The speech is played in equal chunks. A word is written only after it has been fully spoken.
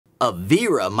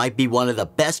Avira might be one of the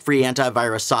best free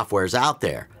antivirus softwares out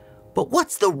there. But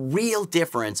what's the real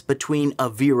difference between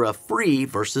Avira Free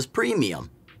versus Premium?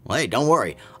 Well, hey, don't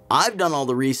worry. I've done all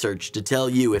the research to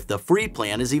tell you if the free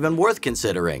plan is even worth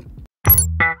considering.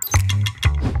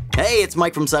 Hey, it's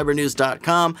Mike from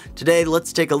cybernews.com. Today,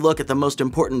 let's take a look at the most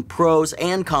important pros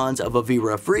and cons of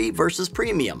Avira Free versus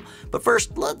Premium. But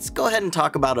first, let's go ahead and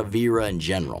talk about Avira in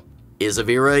general. Is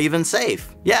Avira even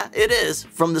safe? Yeah, it is.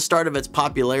 From the start of its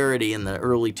popularity in the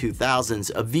early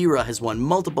 2000s, Avira has won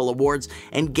multiple awards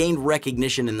and gained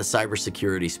recognition in the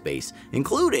cybersecurity space,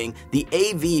 including the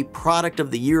AV Product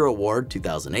of the Year Award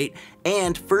 2008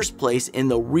 and first place in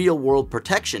the Real World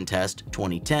Protection Test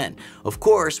 2010. Of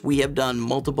course, we have done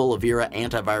multiple Avira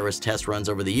antivirus test runs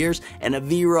over the years, and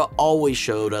Avira always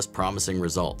showed us promising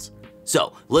results.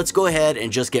 So let's go ahead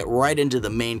and just get right into the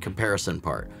main comparison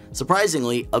part.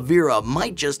 Surprisingly, Avira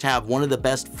might just have one of the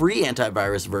best free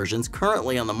antivirus versions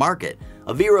currently on the market.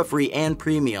 Avira Free and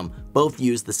Premium both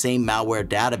use the same malware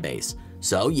database,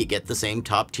 so you get the same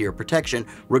top-tier protection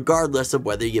regardless of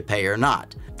whether you pay or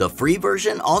not. The free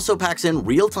version also packs in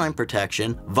real-time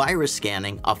protection, virus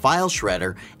scanning, a file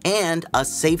shredder, and a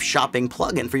safe shopping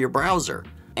plugin for your browser.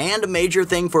 And a major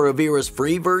thing for Avira's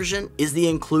free version is the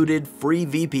included free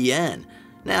VPN.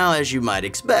 Now, as you might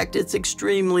expect, it's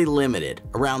extremely limited,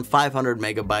 around 500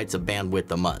 megabytes of bandwidth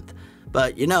a month.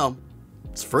 But you know,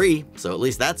 it's free, so at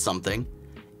least that's something.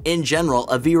 In general,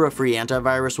 Avira Free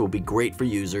Antivirus will be great for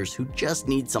users who just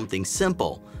need something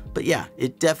simple. But yeah,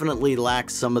 it definitely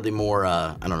lacks some of the more,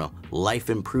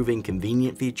 life-improving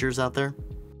convenient features out there.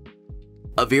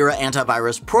 Avira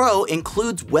Antivirus Pro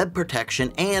includes web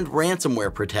protection and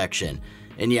ransomware protection.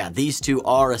 And yeah, these two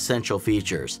are essential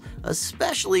features,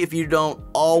 especially if you don't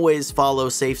always follow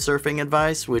safe surfing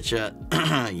advice, which, yeah,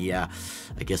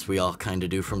 I guess we all kind of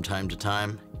do from time to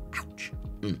time. Ouch.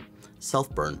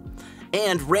 Self-burn.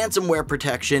 And ransomware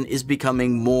protection is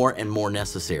becoming more and more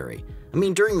necessary. I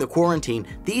mean, during the quarantine,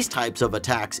 these types of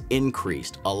attacks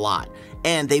increased a lot,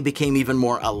 and they became even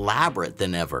more elaborate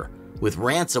than ever, with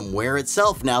ransomware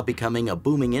itself now becoming a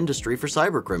booming industry for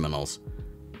cybercriminals.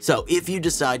 So if you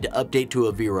decide to update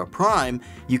to Avira Prime,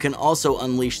 you can also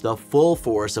unleash the full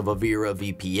force of Avira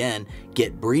VPN,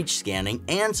 get breach scanning,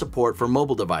 and support for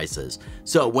mobile devices.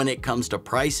 So when it comes to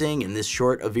pricing in this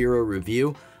short Avira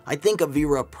review, I think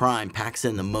Avira Prime packs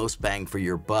in the most bang for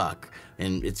your buck,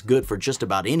 and it's good for just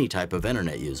about any type of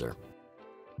internet user.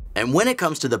 And when it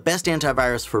comes to the best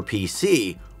antivirus for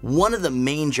PC, one of the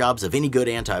main jobs of any good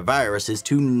antivirus is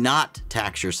to not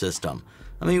tax your system.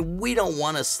 I mean, we don't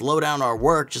want to slow down our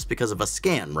work just because of a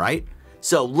scan, right?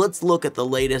 So let's look at the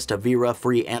latest Avira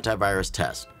Free Antivirus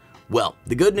test. Well,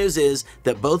 the good news is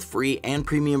that both free and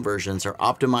premium versions are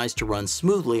optimized to run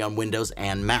smoothly on Windows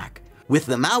and Mac. With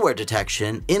the malware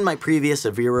detection, in my previous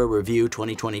Avira review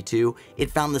 2022,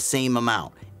 it found the same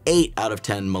amount. 8 out of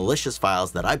 10 malicious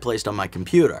files that I placed on my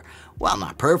computer. While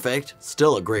not perfect,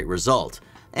 still a great result.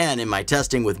 And in my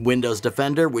testing with Windows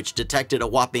Defender, which detected a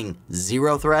whopping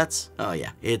 0 threats, oh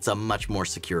yeah, it's a much more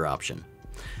secure option.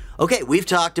 Okay, we've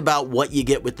talked about what you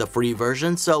get with the free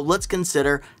version, so let's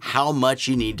consider how much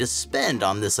you need to spend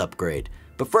on this upgrade.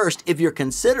 But first, if you're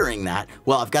considering that,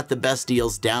 well, I've got the best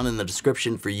deals down in the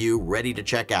description for you, ready to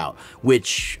check out,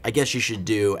 which I guess you should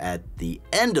do at the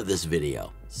end of this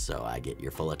video, so I get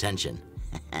your full attention.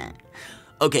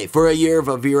 Okay, for a year of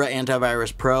Avira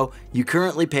Antivirus Pro, you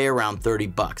currently pay around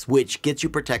 $30, which gets you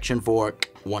protection for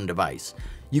one device.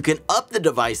 You can up the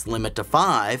device limit to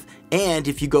 5, and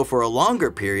if you go for a longer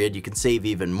period, you can save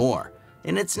even more.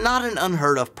 And it's not an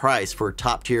unheard of price for a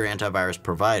top-tier antivirus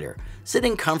provider,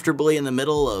 sitting comfortably in the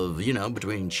middle of,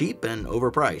 between cheap and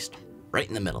overpriced. Right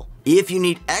in the middle. If you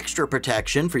need extra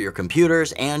protection for your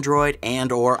computers, Android,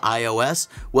 and/or iOS,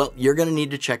 well, you're going to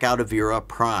need to check out Avira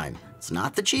Prime. It's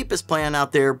not the cheapest plan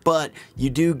out there, but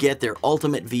you do get their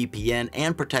ultimate VPN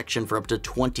and protection for up to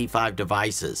 25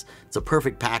 devices. It's a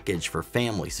perfect package for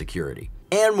family security.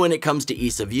 And when it comes to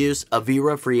ease of use,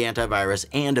 Avira Free Antivirus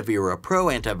and Avira Pro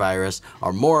Antivirus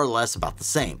are more or less about the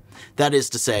same. That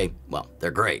is to say, well, they're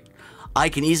great. I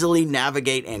can easily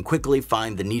navigate and quickly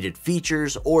find the needed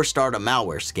features or start a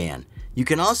malware scan. You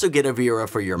can also get Avira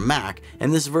for your Mac,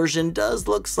 and this version does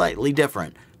look slightly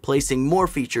different, placing more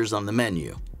features on the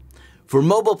menu. For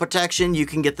mobile protection, you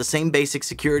can get the same basic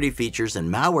security features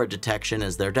and malware detection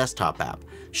as their desktop app.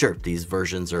 Sure, these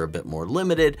versions are a bit more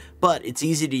limited, but it's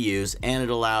easy to use and it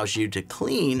allows you to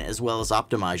clean as well as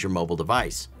optimize your mobile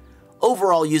device.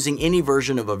 Overall, using any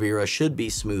version of Avira should be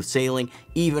smooth sailing,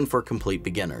 even for complete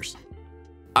beginners.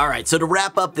 Alright, so to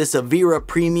wrap up this Avira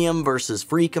Premium versus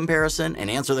Free comparison and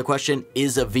answer the question,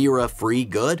 is Avira Free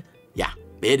good? Yeah,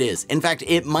 it is. In fact,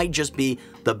 it might just be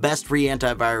the best free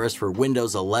antivirus for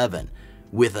Windows 11,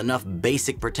 with enough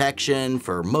basic protection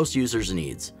for most users'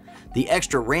 needs. The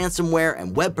extra ransomware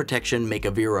and web protection make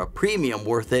Avira Premium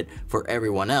worth it for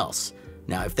everyone else.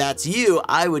 Now, if that's you,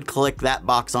 I would click that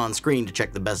box on screen to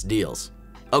check the best deals.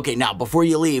 Okay, now before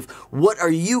you leave, what are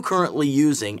you currently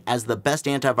using as the best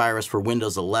antivirus for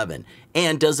Windows 11?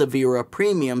 And does Avira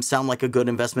Premium sound like a good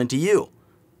investment to you?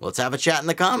 Let's have a chat in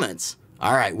the comments.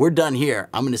 All right, we're done here.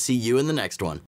 I'm going to see you in the next one.